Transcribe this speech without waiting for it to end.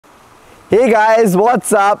Hey guys,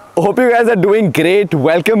 what's up? Hope you guys are doing great.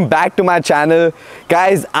 Welcome back to my channel.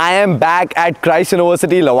 Guys, I am back at Christ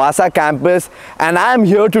University Lavasa Campus and I am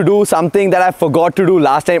here to do something that I forgot to do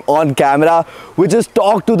last time on camera, which is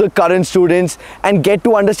talk to the current students and get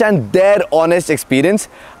to understand their honest experience.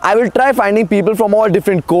 I will try finding people from all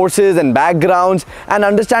different courses and backgrounds and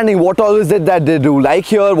understanding what all is it that they do like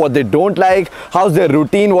here, what they don't like, how's their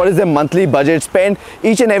routine, what is their monthly budget spend,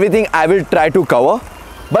 each and everything I will try to cover.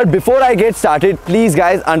 But before I get started, please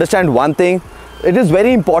guys understand one thing. It is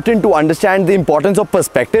very important to understand the importance of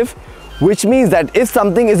perspective, which means that if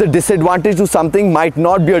something is a disadvantage to something, might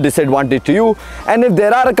not be a disadvantage to you. And if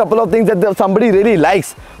there are a couple of things that somebody really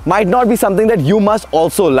likes, might not be something that you must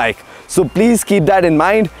also like. So please keep that in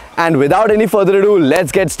mind. And without any further ado,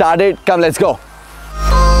 let's get started. Come, let's go.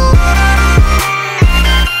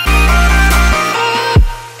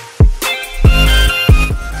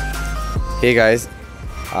 Hey guys.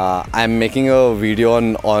 I'm making a video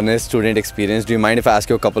on honest student experience. Do you mind if I ask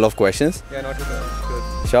you a couple of questions? Yeah, not at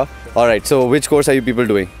all. Sure. Alright, so which course are you people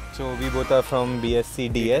doing? So we both are from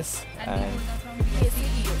BSc DS and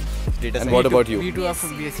Data Science. And what about you? We too are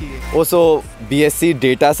from BSc. Oh, so BSc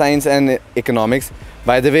Data Science and Economics.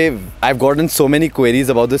 By the way, I've gotten so many queries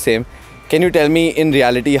about the same. Can you tell me in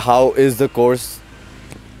reality how is the course?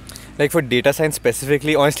 Like for data science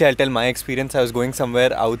specifically, honestly, I'll tell my experience. I was going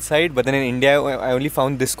somewhere outside, but then in India, I only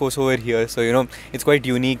found this course over here. So, you know, it's quite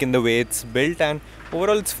unique in the way it's built and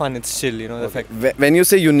overall it's fun, it's chill, you know. Okay. The fact. When you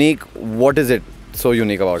say unique, what is it so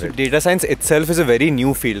unique about it? Data science itself is a very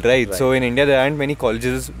new field, right? So in India, there aren't many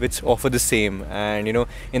colleges which offer the same. And, you know,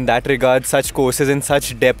 in that regard, such courses in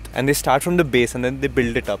such depth and they start from the base and then they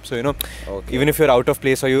build it up. So, you know, even if you're out of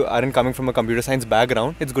place or you aren't coming from a computer science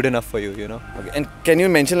background, it's good enough for you, you know. Okay. And can you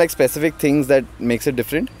mention like specific things that makes it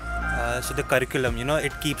different? So the curriculum, you know,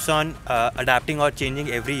 it keeps on adapting or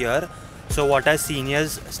changing every year. So what our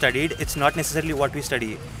seniors studied, it's not necessarily what we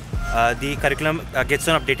study. The curriculum gets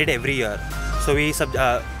on updated every year. So we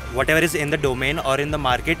whatever is in the domain or in the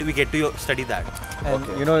market, we get to study that. And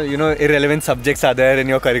you know, irrelevant subjects are there in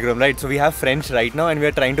your curriculum, right? So we have French right now, and we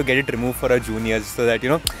are trying to get it removed for our juniors, so that you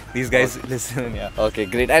know these guys listen. Yeah. Okay,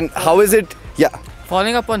 great. And how is it? Yeah.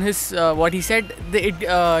 Following up on his what he said, it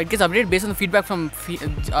gets updated based on the feedback from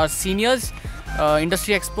our seniors,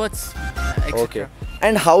 industry experts, etc. Okay.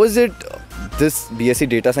 And how is it this BSc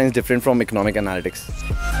Data Science different from Economic Analytics?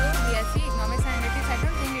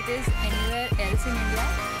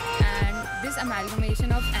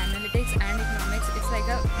 Amalgamation of analytics and economics, it's like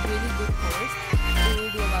a really good course to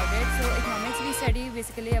do about it. So economics we study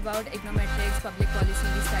basically about econometrics, public policy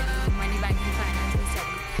we study, money banking, finance we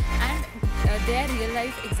study, and their real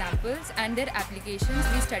life examples and their applications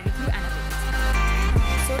we study through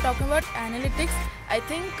analytics. So talking about analytics, I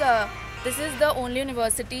think this is the only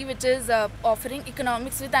university which is offering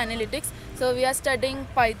economics with analytics. So we are studying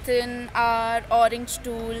Python, R, Orange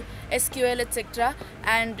Tool, SQL, etc.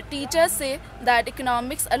 And teachers say that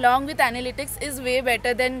economics along with analytics is way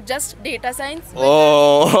better than just data science.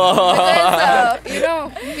 Because you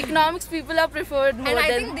know, economics people are preferred more and I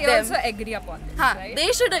than think they them. also agree upon this, right?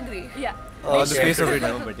 They should agree. Yeah. The space of it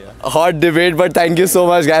now, but yeah. A hot debate, but thank you so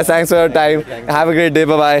much, guys. Thanks for your time. Have a great day.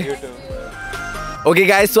 Bye-bye. Okay,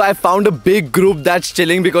 guys, so I found a big group that's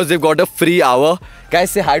chilling because they've got a free hour. Guys,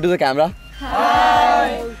 say hi to the camera.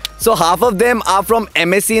 Hi. So half of them are from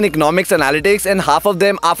MSc in Economics Analytics and half of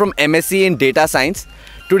them are from MSc in Data Science.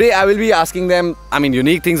 Today, I will be asking them,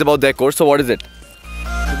 unique things about their course. So what is it?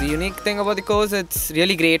 The unique thing about the course, it's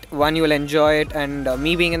really great. One, you will enjoy it, and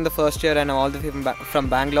me being in the first year and I'm all the way from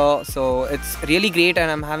Bangalore, so it's really great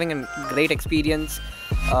and I'm having a great experience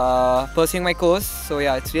pursuing my course. So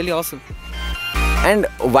yeah, it's really awesome. And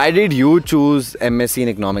why did you choose MSc in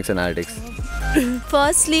Economics Analytics?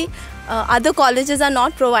 Firstly, other colleges are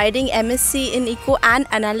not providing MSc in Eco and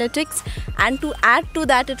Analytics, and to add to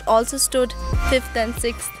that, it also stood 5th and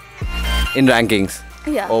 6th. In rankings?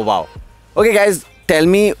 Yeah. Oh wow. Okay guys, tell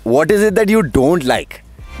me what is it that you don't like?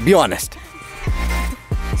 Be honest.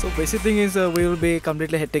 So basic thing is we will be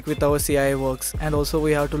completely hectic with our CI works, and also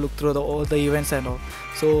we have to look through all the events and all.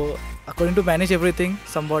 So according to manage everything,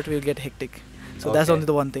 somewhat we'll get hectic. So that's only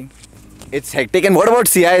the one thing. It's hectic. And what about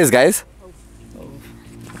CIs, guys?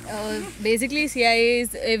 Basically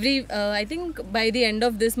CIAs I think by the end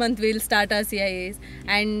of this month we'll start our CIAs,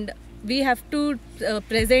 and we have to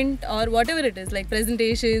present or whatever it is, like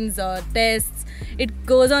presentations or tests. It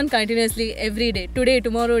goes on continuously every day. Today,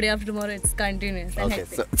 tomorrow, day after tomorrow, it's continuous and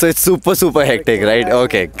hectic. So it's super hectic, right?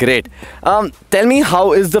 Okay, great. Tell me,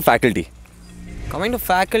 how is the faculty? Coming to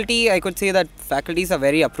faculty, I could say that faculties are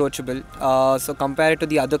very approachable. So compared to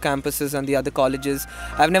the other campuses and the other colleges,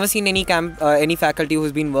 I've never seen any faculty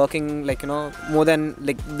who's been working more than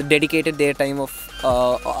the dedicated their time of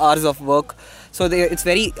hours of work. So it's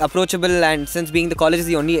very approachable, and since being the college is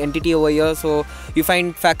the only entity over here, so you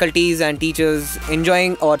find faculties and teachers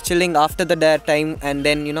enjoying or chilling after their time, and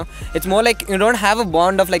then it's more like you don't have a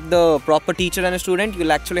bond of the proper teacher and a student.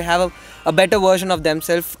 You'll actually have a better version of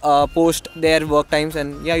themselves post their work times,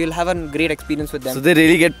 and you'll have a great experience with them. So they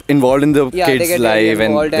really get involved in the kids' life,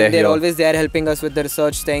 and they're always there helping us with the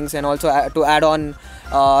research things, and also to add on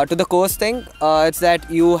to the course thing, it's that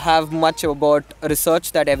you have much about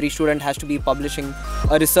research that every student has to be publishing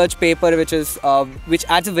a research paper, which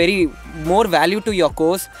adds a very more value to your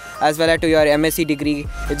course as well as to your MSc degree.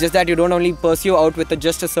 It's just that you don't only pursue out with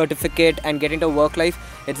just a certificate and get into work life.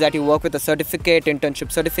 It's that you work with a certificate,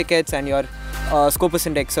 internship certificates, and your Scopus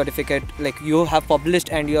Index certificate. You have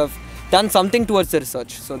published and you have done something towards the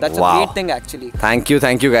research. So that's a great thing actually. Thank you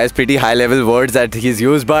guys. Pretty high level words that he's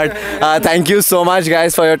used, but thank you so much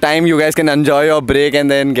guys for your time. You guys can enjoy your break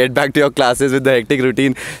and then get back to your classes with the hectic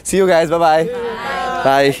routine. See you guys. Bye-bye.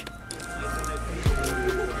 Bye.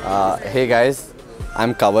 Hey guys,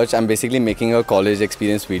 I'm Kavach. I'm basically making a college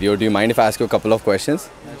experience video. Do you mind if I ask you a couple of questions?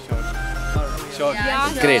 Sure.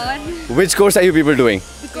 Yeah, Great. Which course are you people doing?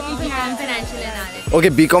 Bcom Financial Analytics. Okay,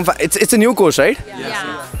 Bcom. It's a new course, right?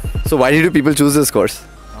 Yeah. So why did you people choose this course?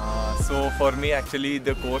 So for me, actually,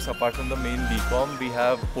 the course apart from the main Bcom, we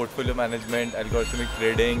have portfolio management, algorithmic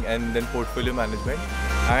trading, and then portfolio management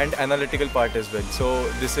and analytical part as well. So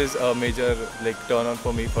this is a major turn on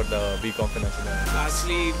for me for the Bcom Financial Analytics.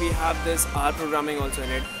 Actually, we have this R programming also in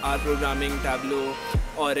it. R programming, Tableau,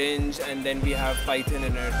 Orange, and then we have Python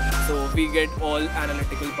in it. So we get all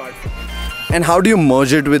analytical part from it. And how do you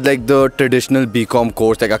merge it with the traditional Bcom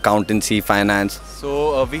course like accountancy, finance?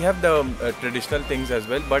 So we have the traditional things as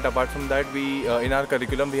well, but apart from that, we in our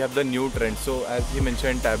curriculum we have the new trends. So as he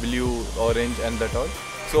mentioned, Tableau, Orange, and that all.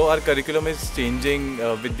 So our curriculum is changing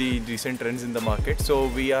with the recent trends in the market. So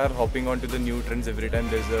we are hopping onto the new trends every time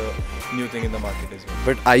there's a new thing in the market as well.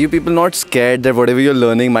 But are you people not scared that whatever you're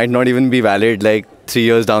learning might not even be valid 3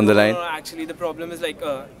 years down the line? No, actually the problem is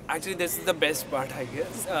actually this is the best part, I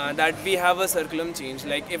guess, that we have a curriculum change.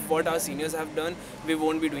 If what our seniors have done, we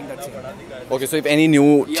won't be doing that same. Okay, so if any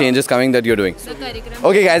new changes coming that you're doing. So curriculum.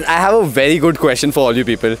 Okay guys, I have a very good question for all you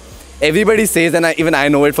people. Everybody says, and even I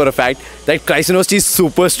know it for a fact, that Christ University is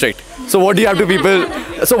super strict. So what do you have to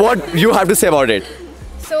people? So what you have to say about it?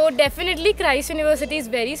 So definitely Christ University is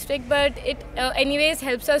very strict, but it anyways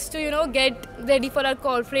helps us to get ready for our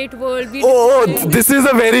corporate world. Oh, this is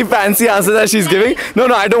a very fancy answer that she's giving. No,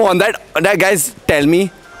 I don't want that. Guys, tell me,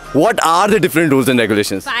 what are the different rules and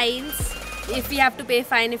regulations? Fines. If we have to pay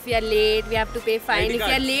fine, if we are late, we have to pay fine. If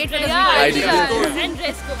we are late, ID cards and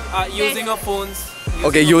dress code. Using our phones.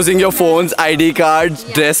 Okay, using your phones, ID cards,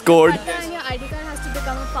 dress code. Your ID card has to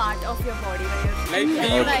become a part of your body.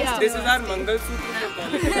 This is our Mangal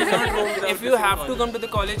Sutra. If you have to come to the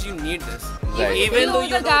college, you need this. Right. Even though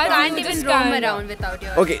you can't even roam around without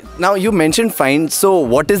your. Okay, now you mentioned fines. So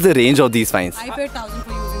what is the range of these fines? I paid 1,000 for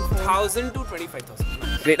using phone. 1,000 to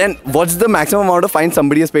 25,000. Great. And what's the maximum amount of fine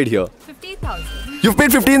somebody has paid here? 15,000. You've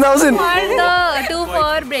paid 15,000? Two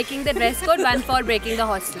for breaking the dress code, one for breaking the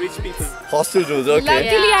hostel. Rich people. Hostel rules, okay.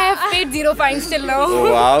 Luckily, I have paid 0 fines till now.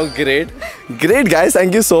 Oh, wow, great. Great, guys.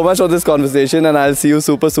 Thank you so much for this conversation, and I'll see you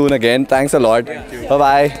super soon again. Thanks a lot.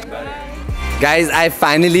 Bye-bye. Guys, I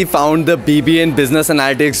finally found the BBA Business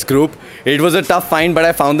Analytics group. It was a tough find, but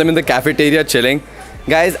I found them in the cafeteria chilling.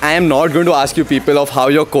 Guys, I am not going to ask you people of how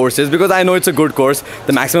your course is because I know it's a good course.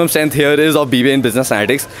 The maximum strength here is of BBA in Business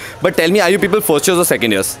Analytics. But tell me, are you people first years or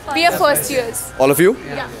second years? We are first years. All of you?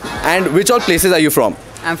 Yeah. And which all places are you from?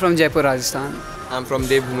 I'm from Jaipur, Rajasthan. I'm from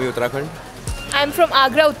Devbhoomi, Uttarakhand. I'm from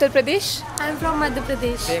Agra, Uttar Pradesh. I'm from Madhya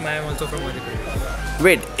Pradesh. Same, I am also from Madhya Pradesh.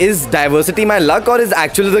 Wait, is diversity my luck or is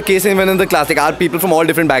actually the case even in the class? Are people from all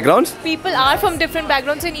different backgrounds? People are from different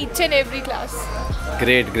backgrounds in each and every class.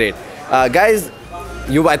 Great. Guys,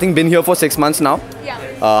 you've I think been here for 6 months now.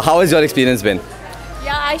 Yeah. How has your experience been?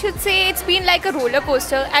 Yeah, I should say it's been like a roller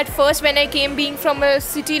coaster. At first when I came being from a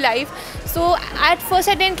city life, so at first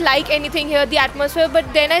I didn't like anything here, the atmosphere,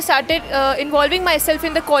 but then I started involving myself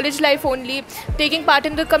in the college life only, taking part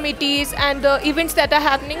in the committees and the events that are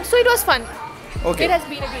happening, so it was fun. Okay. It has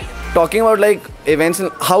been a great. Talking about events,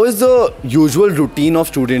 how is the usual routine of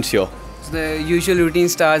students here? So the usual routine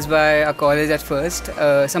starts by our college at first.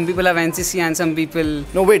 Some people have NCC and some people...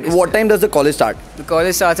 No, wait, what time does the college start? The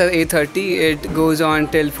college starts at 8:30. It goes on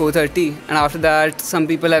till 4:30. And after that, some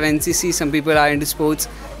people have NCC, some people are into sports.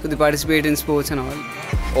 So they participate in sports and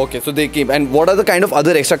all. Okay, so they keep... And what are the kind of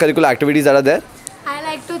other extracurricular activities that are there? I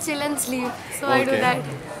like to chill and sleep, so I do that.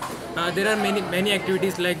 There are many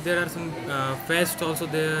activities, like there are some fests also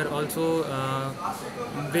there, also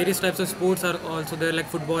various types of sports are also there, like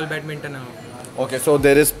football, badminton and all. Okay, so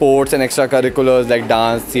there is sports and extracurriculars like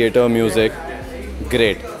dance, theatre, music.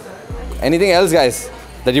 Great. Anything else, guys,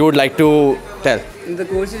 that you would like to tell? The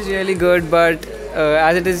course is really good, but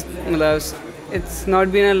as it is, it's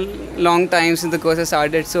not been a long time since the course has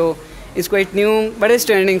started, so it's quite new, but it's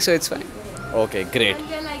trending, so it's fine. Okay, great. And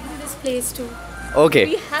we are liking this place too. Okay.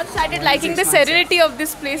 We have started liking the serenity of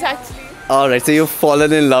this place actually. Alright, so you've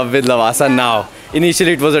fallen in love with Lavasa now.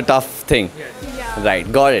 Initially it was a tough thing. Yeah.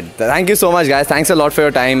 Right, got it. Thank you so much, guys. Thanks a lot for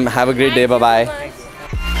your time. Have a great day. Bye-bye.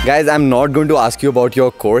 Guys, I'm not going to ask you about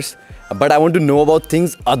your course, but I want to know about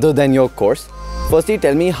things other than your course. Firstly,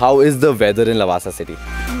 tell me, how is the weather in Lavasa city?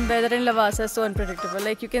 Weather in Lavasa is so unpredictable.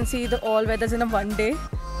 Like you can see the all weathers in a one day,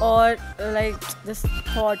 or like just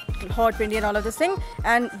hot, windy and all of this thing.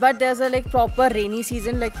 But there's a like proper rainy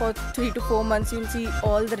season, like for 3 to 4 months you'll see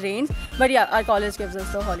all the rains. But yeah, our college gives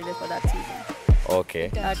us the holiday for that season. Okay.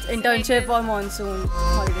 That's internship or monsoon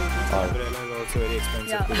holiday. Umbrella is also very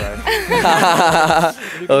expensive to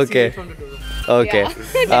buy. Okay. Okay.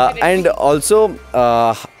 And also,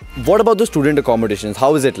 what about the student accommodations?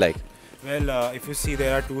 How is it like? Well, if you see,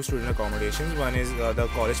 there are two student accommodations. One is the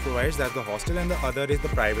college provides, that's the hostel, and the other is the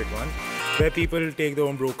private one, where people take their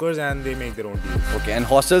own brokers and they make their own deals. Okay, and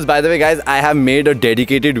hostels, by the way, guys, I have made a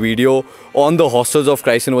dedicated video on the hostels of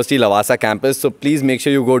Christ University Lavasa Campus, so please make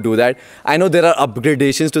sure you go do that. I know there are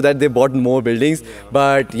upgradations to that, they bought more buildings,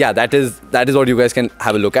 but yeah, that is what you guys can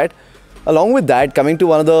have a look at. Along with that, coming to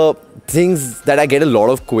one of the things that I get a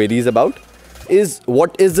lot of queries about is,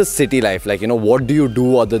 what is the city life like? You know, what do you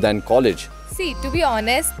do other than college? See, to be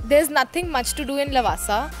honest, there's nothing much to do in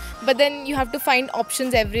Lavasa, but then you have to find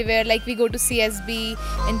options everywhere. Like we go to CSB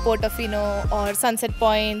in Portofino or Sunset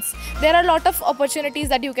Points. There are a lot of opportunities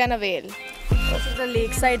that you can avail. Also, the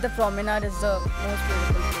lakeside, the promenade is the most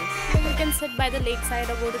beautiful place. You can sit by the lakeside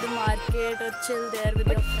or go to the market or chill there with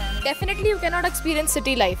your friends. Definitely you cannot experience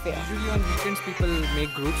city life here. Usually on weekends people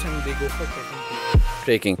make groups and they go for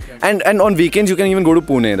Trekking. And on weekends you can even go to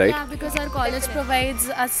Pune, right? Yeah, because our college provides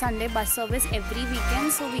a Sunday bus service every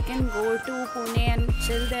weekend, so we can go to Pune and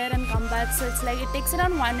chill there and come back. So it's like it takes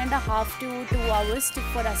around 1.5 to 2 hours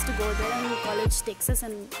for us to go there, and the college takes us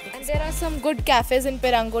and there are some good cafes in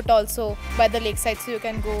Pirangot also by the lakeside, so you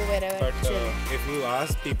can go wherever. But if you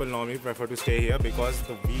ask, people normally prefer to stay here because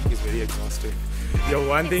the week is very exhausting.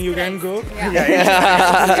 One thing you can go.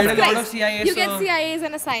 Yeah. You get CIAs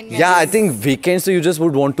and assignments. Yeah, I think weekends so you just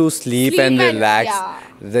would want to sleep and relax. Yeah.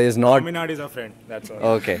 There is not. Promenade is a friend. That's all.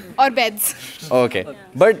 Okay. Or beds. Okay.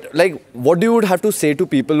 But like, what do you would have to say to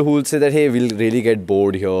people who will say that, hey, we'll really get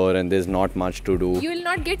bored here and there's not much to do? You will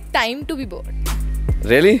not get time to be bored.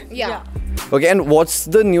 Really? Yeah. Okay, and what's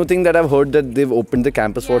the new thing that I've heard that they've opened the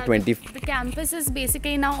campus for 20? The campus is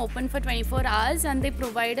basically now open for 24 hours and they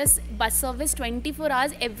provide us bus service 24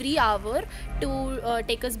 hours every hour to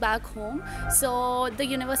take us back home. So the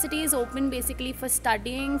university is open basically for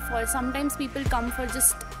studying. For sometimes people come for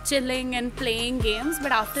just chilling and playing games,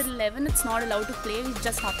 but after 11 it's not allowed to play, we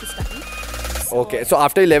just have to study. Okay, so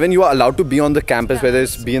after 11 you are allowed to be on the campus, whether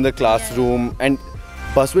it's be in the classroom, and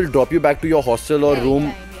bus will drop you back to your hostel or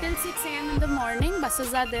room. Till 6 a.m. in the morning,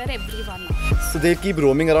 buses are there every 1 hour. So they'll keep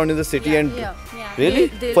roaming around in the city and... Yeah. Really?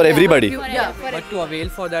 For everybody? Yeah, but to avail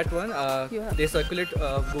for that one, they circulate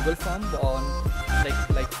Google form on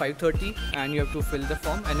like 5:30 and you have to fill the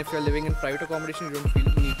form, and if you're living in private accommodation you don't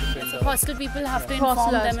need to fill the hostel people have to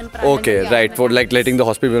inform them in private. Okay, right, for like letting the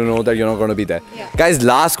hospital know that you're not going to be there. Guys,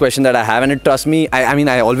 last question that I have, and trust me, I mean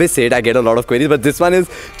I always say it, I get a lot of queries, but this one is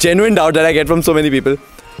genuine doubt that I get from so many people.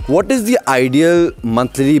 What is the ideal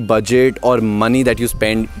monthly budget or money that you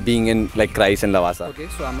spend being in like Christ and Lavasa? Okay,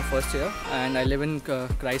 so I'm a first year and I live in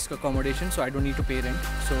Christ accommodation, so I don't need to pay rent.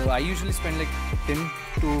 So I usually spend like 10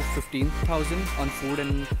 to 15,000 on food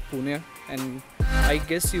in Pune, and I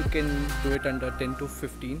guess you can do it under 10 to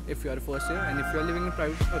 15 if you are a first year, and if you are living in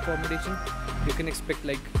private accommodation, you can expect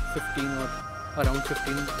like 15 or around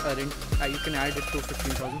 15 rent. You can add it to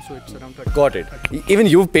 15,000, so it's around 30. Got it. Even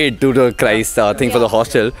you've paid to the Christ thing for the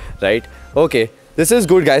hostel, right? Okay. This is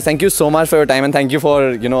good, guys. Thank you so much for your time, and thank you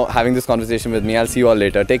for having this conversation with me. I'll see you all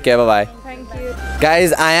later. Take care. Bye-bye. Thank you.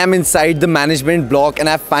 Guys, I am inside the management block and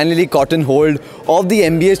I've finally gotten hold of the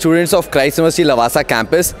MBA students of Christ University Lavasa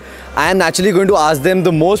Campus. I am naturally going to ask them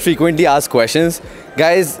the most frequently asked questions.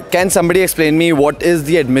 Guys, can somebody explain me what is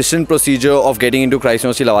the admission procedure of getting into Christ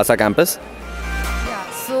University Lavasa Campus?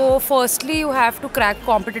 So firstly you have to crack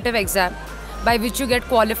competitive exam by which you get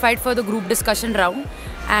qualified for the group discussion round,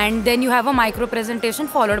 and then you have a micro presentation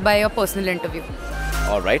followed by a personal interview.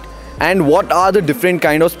 Alright. And what are the different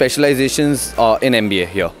kind of specializations in MBA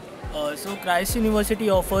here? So Christ University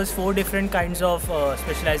offers 4 different kinds of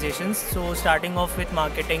specializations. So starting off with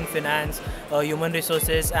marketing, finance, human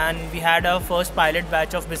resources, and we had our first pilot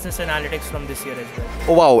batch of business analytics from this year as well.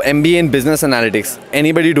 Oh wow, MBA in business analytics.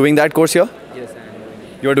 Anybody doing that course here? Yes, I am doing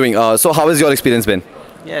it. You're doing. So how has your experience been?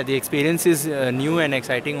 Yeah, the experience is new and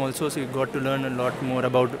exciting also, so you got to learn a lot more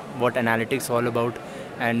about what analytics is all about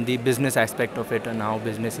and the business aspect of it and how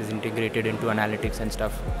business is integrated into analytics and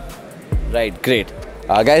stuff. Right, great.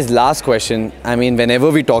 Guys, last question. I mean,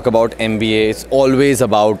 whenever we talk about MBA, it's always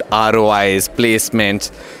about ROIs,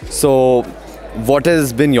 placements. So what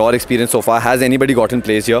has been your experience so far? Has anybody gotten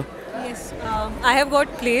placed here? Yes, I have got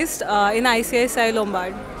placed in ICICI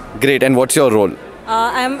Lombard. Great, and what's your role?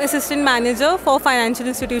 I am assistant manager for financial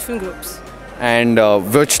institution groups. And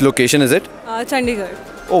which location is it? Chandigarh.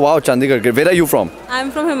 Oh wow, Chandigarh. Where are you from? I am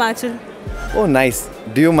from Himachal. Oh nice.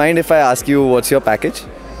 Do you mind if I ask you what's your package?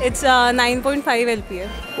 It's 9.5 LPA.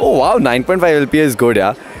 Oh wow, 9.5 LPA is good,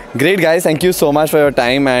 yeah. Great guys, thank you so much for your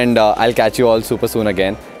time, and I'll catch you all super soon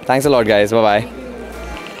again. Thanks a lot guys, bye-bye.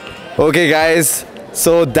 Okay guys,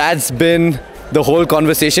 so that's been the whole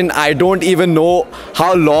conversation. I don't even know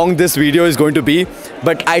how long this video is going to be,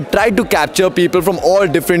 but I tried to capture people from all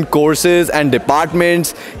different courses and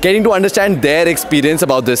departments, getting to understand their experience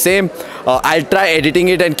about the same. I'll try editing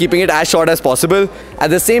it and keeping it as short as possible. At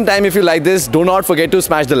the same time, if you like this, do not forget to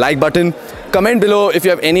smash the like button. Comment below if you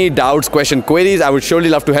have any doubts, questions, queries. I would surely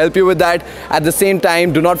love to help you with that. At the same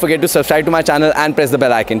time, do not forget to subscribe to my channel and press the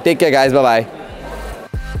bell icon. Take care guys, bye-bye.